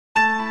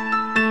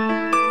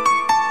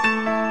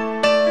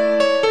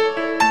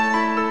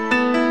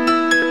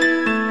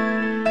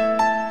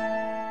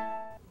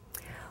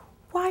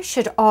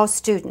should all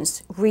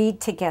students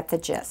read to get the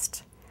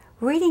gist?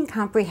 Reading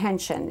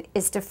comprehension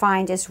is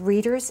defined as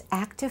readers'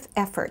 active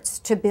efforts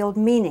to build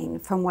meaning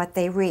from what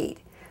they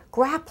read,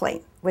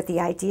 grappling with the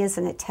ideas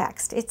in a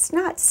text. It's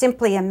not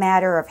simply a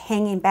matter of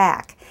hanging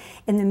back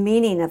and the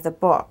meaning of the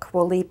book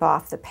will leap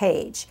off the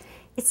page.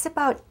 It's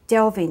about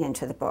delving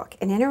into the book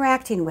and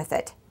interacting with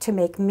it to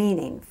make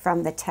meaning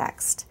from the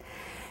text.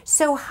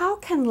 So how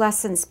can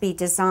lessons be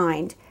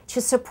designed to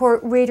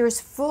support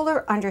readers'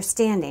 fuller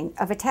understanding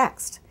of a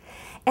text?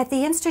 At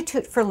the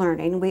Institute for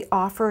Learning, we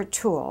offer a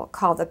tool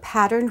called the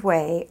Patterned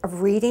Way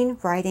of Reading,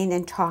 Writing,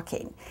 and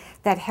Talking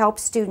that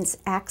helps students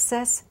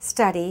access,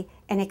 study,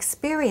 and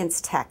experience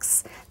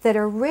texts that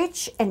are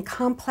rich and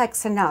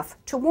complex enough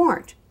to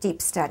warrant deep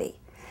study.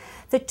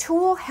 The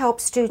tool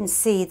helps students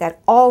see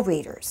that all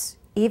readers,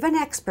 even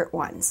expert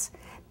ones,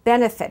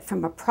 benefit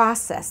from a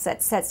process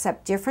that sets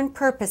up different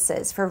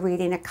purposes for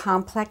reading a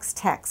complex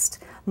text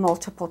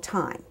multiple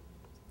times.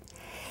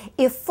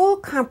 If full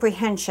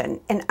comprehension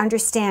and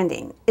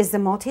understanding is the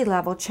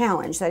multi-level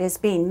challenge that is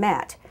being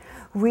met,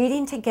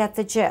 reading to get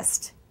the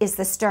gist is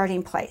the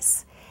starting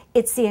place.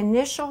 It's the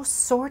initial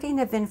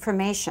sorting of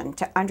information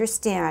to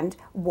understand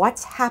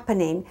what's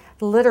happening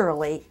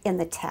literally in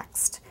the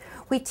text.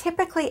 We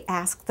typically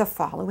ask the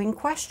following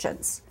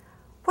questions.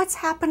 What's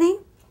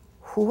happening?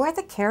 Who are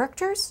the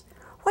characters?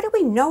 What do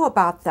we know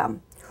about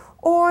them?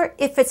 Or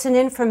if it's an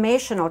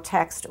informational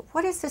text,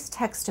 what is this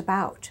text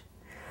about?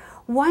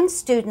 Once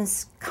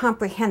students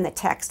comprehend the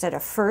text at a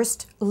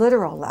first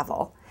literal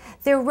level,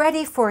 they're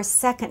ready for a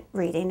second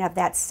reading of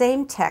that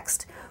same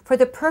text for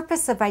the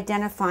purpose of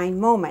identifying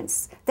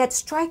moments that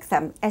strike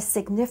them as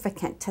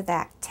significant to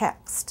that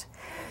text.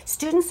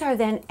 Students are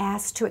then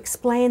asked to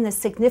explain the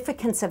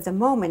significance of the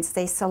moments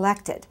they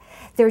selected.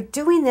 They're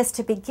doing this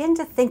to begin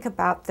to think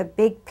about the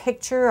big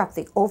picture of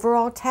the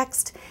overall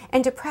text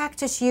and to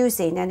practice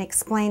using and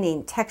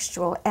explaining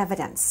textual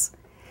evidence.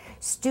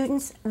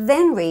 Students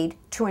then read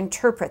to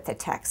interpret the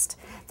text.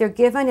 They're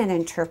given an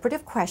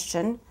interpretive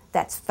question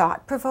that's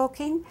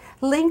thought-provoking,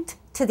 linked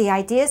to the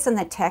ideas in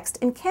the text,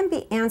 and can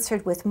be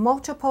answered with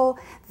multiple,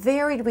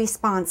 varied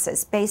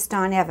responses based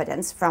on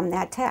evidence from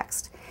that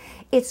text.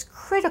 It's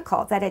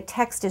critical that a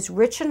text is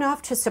rich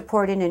enough to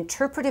support an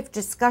interpretive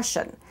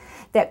discussion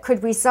that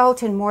could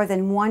result in more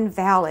than one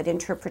valid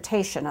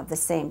interpretation of the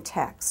same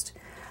text.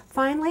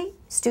 Finally,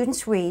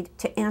 students read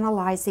to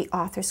analyze the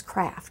author's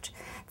craft.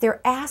 They're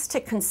asked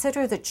to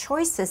consider the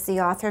choices the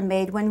author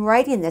made when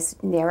writing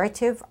this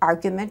narrative,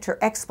 argument, or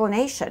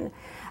explanation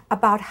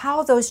about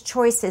how those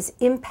choices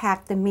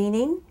impact the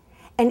meaning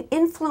and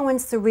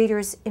influence the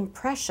reader's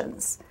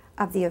impressions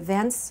of the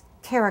events,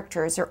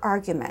 characters, or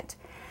argument.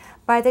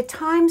 By the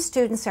time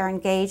students are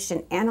engaged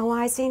in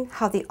analyzing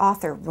how the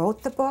author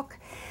wrote the book,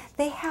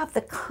 they have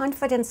the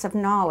confidence of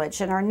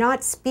knowledge and are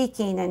not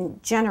speaking in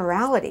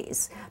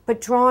generalities,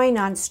 but drawing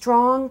on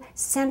strong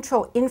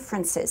central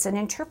inferences and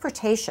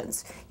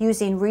interpretations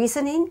using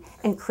reasoning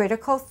and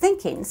critical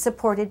thinking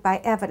supported by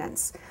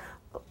evidence.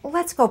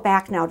 Let's go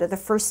back now to the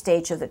first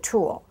stage of the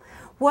tool.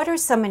 What are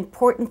some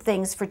important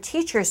things for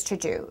teachers to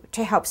do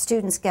to help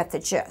students get the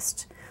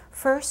gist?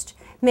 First,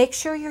 make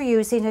sure you're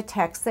using a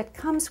text that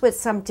comes with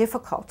some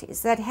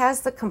difficulties, that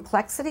has the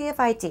complexity of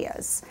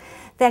ideas,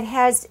 that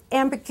has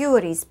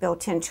ambiguities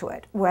built into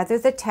it, whether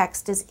the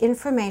text is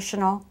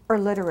informational or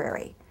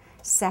literary.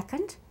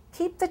 Second,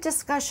 keep the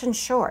discussion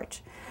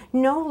short,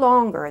 no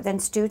longer than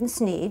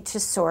students need to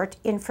sort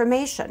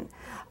information.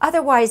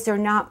 Otherwise, they're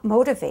not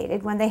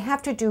motivated when they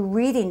have to do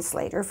readings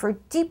later for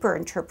deeper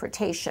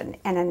interpretation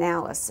and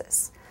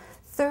analysis.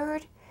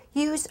 Third,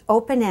 use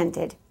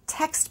open-ended,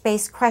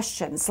 text-based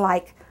questions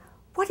like,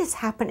 what is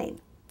happening?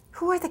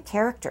 Who are the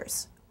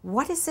characters?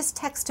 What is this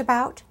text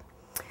about?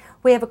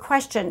 We have a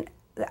question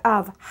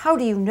of how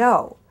do you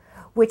know,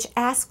 which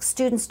asks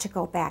students to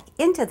go back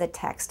into the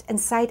text and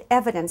cite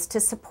evidence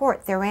to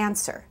support their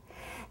answer.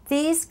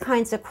 These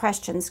kinds of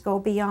questions go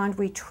beyond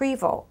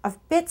retrieval of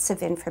bits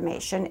of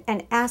information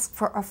and ask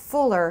for a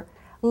fuller,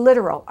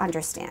 literal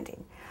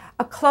understanding.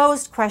 A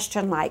closed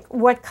question like,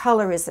 what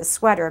color is the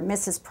sweater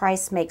Mrs.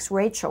 Price makes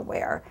Rachel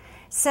wear,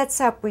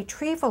 sets up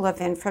retrieval of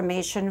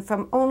information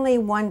from only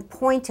one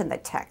point in the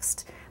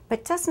text,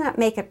 but does not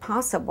make it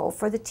possible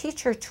for the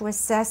teacher to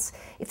assess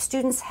if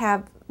students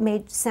have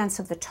made sense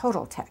of the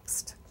total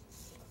text.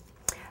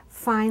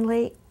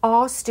 Finally,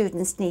 all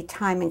students need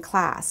time in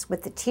class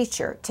with the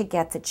teacher to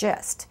get the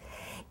gist.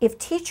 If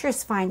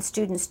teachers find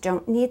students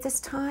don't need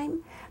this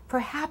time,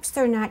 perhaps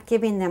they're not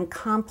giving them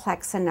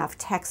complex enough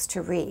text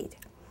to read.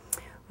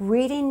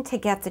 Reading to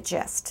get the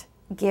gist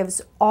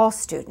gives all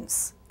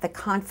students the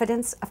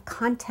confidence of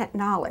content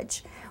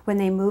knowledge when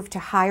they move to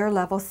higher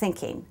level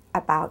thinking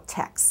about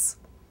texts.